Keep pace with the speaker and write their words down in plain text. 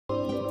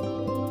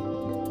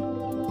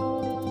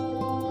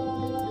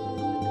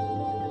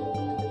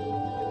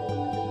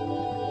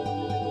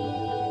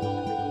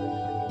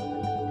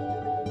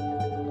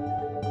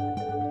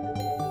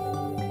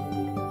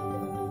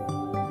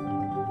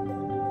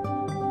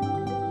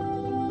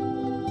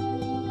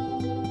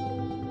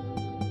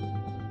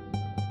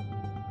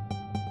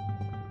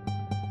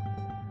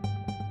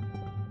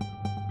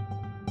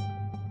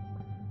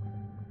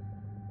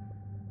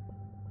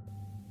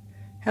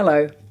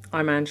Hello,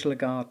 I'm Angela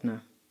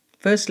Gardner.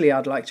 Firstly,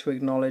 I'd like to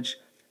acknowledge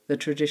the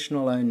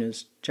traditional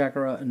owners,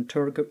 Jagera and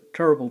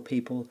Turrbal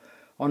people,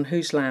 on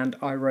whose land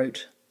I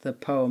wrote the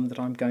poem that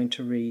I'm going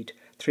to read,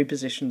 Three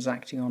Positions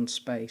Acting on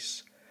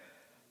Space.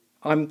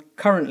 I'm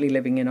currently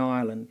living in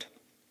Ireland.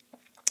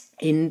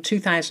 In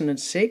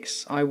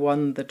 2006, I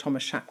won the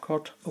Thomas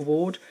Shapcott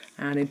Award,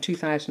 and in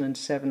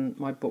 2007,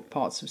 my book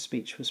Parts of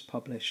Speech was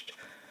published.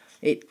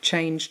 It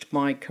changed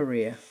my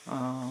career.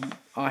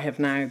 I have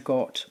now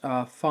got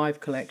 5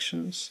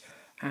 collections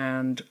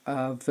and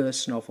a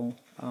verse novel.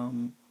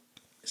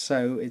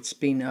 So it's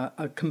been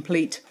a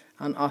complete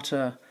and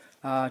utter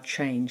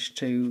change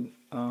to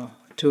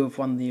have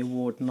won the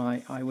award, and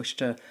I wish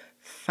to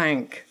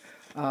thank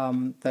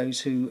those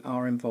who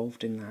are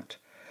involved in that.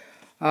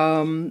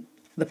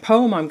 The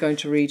poem I'm going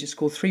to read is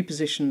called Three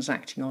Positions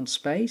Acting on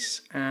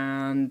Space,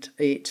 and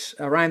it,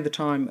 around the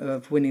time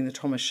of winning the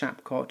Thomas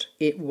Shapcott,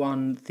 it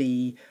won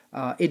the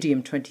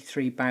Idiom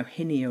 23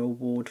 Bauhinia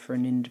Award for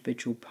an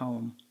individual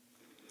poem.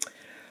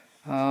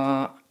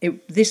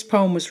 This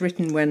poem was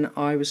written when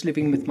I was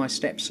living with my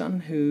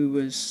stepson, who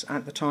was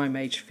at the time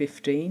aged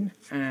 15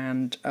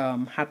 and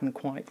hadn't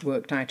quite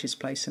worked out his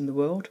place in the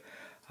world,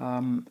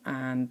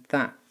 and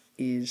that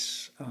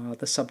is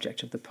the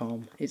subject of the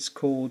poem. It's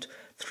called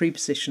Three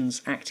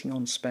Positions Acting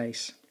on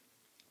Space.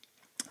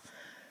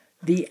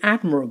 The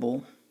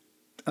admirable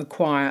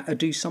acquire a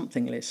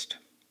do-something list.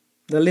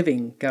 The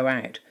living go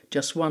out,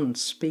 just one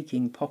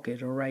speaking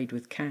pocket arrayed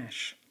with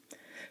cash.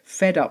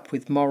 Fed up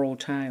with moral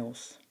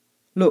tales.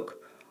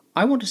 Look,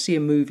 I want to see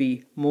a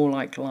movie more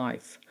like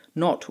life,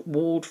 not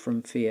walled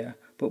from fear,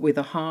 but with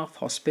a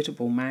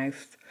half-hospitable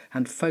mouth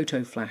and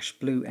photo-flash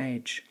blue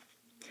edge.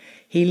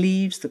 He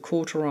leaves the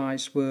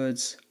cauterized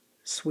words,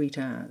 sweet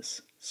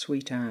as,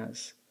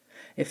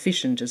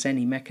 efficient as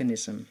any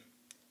mechanism.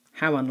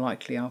 How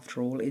unlikely,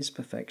 after all, is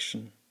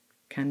perfection?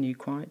 Can you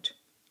quite?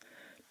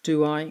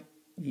 Do I,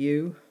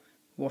 you?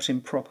 What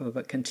improper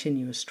but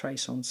continuous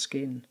trace on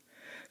skin?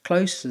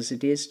 Close as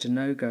it is to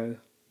no-go,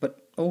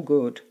 but all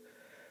good.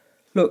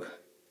 Look,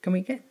 can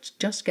we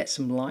just get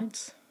some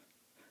lights?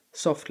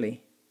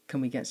 Softly, can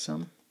we get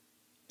some?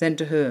 Then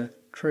to her,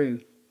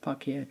 true,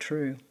 fuck yeah,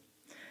 true.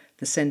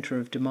 The centre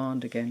of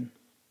demand again.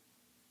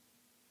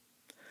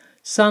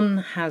 Sun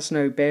has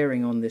no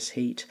bearing on this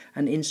heat,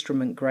 an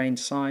instrument grained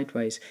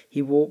sideways.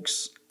 He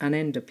walks, an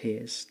end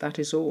appears, that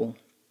is all.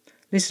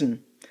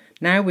 Listen,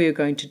 now we are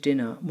going to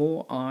dinner,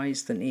 more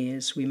eyes than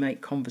ears, we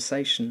make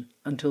conversation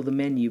until the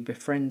menu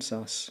befriends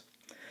us.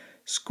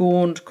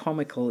 Scorned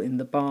comical in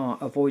the bar,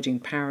 avoiding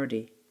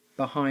parody,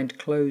 behind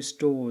closed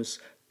doors,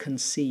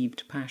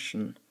 conceived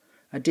passion,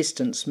 a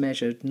distance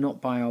measured not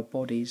by our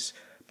bodies,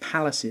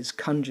 palaces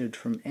conjured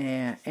from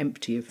air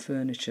empty of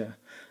furniture,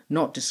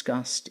 not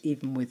discussed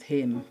even with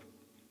him.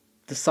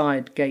 The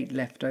side gate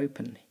left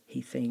open, he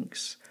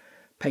thinks.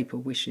 Paper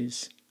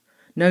wishes.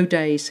 No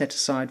day set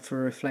aside for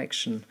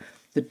reflection.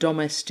 The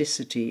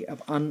domesticity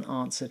of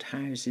unanswered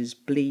houses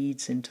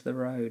bleeds into the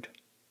road.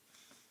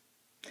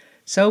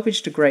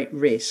 Salvaged to great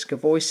risk, a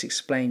voice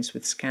explains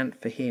with scant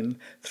for him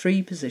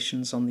 3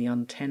 positions on the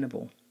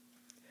untenable.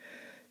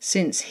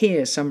 Since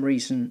here some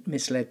reason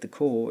misled the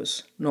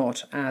cause,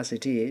 not as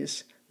it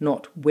is,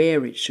 not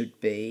where it should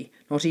be,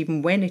 not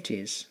even when it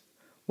is,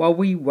 while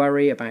we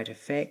worry about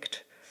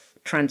effect,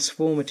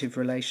 transformative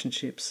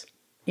relationships,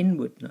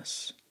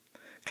 inwardness,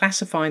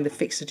 classifying the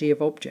fixity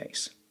of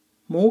objects,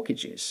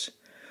 mortgages,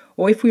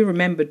 or if we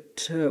remembered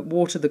to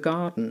water the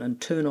garden and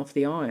turn off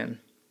the iron,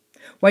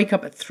 wake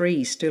up at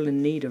 3 still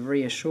in need of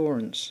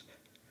reassurance.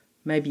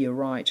 Maybe you're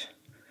right.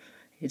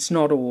 It's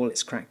not all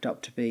it's cracked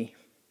up to be.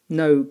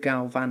 No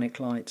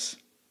galvanic lights,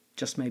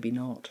 just maybe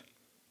not.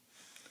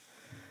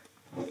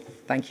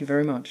 Thank you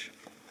very much.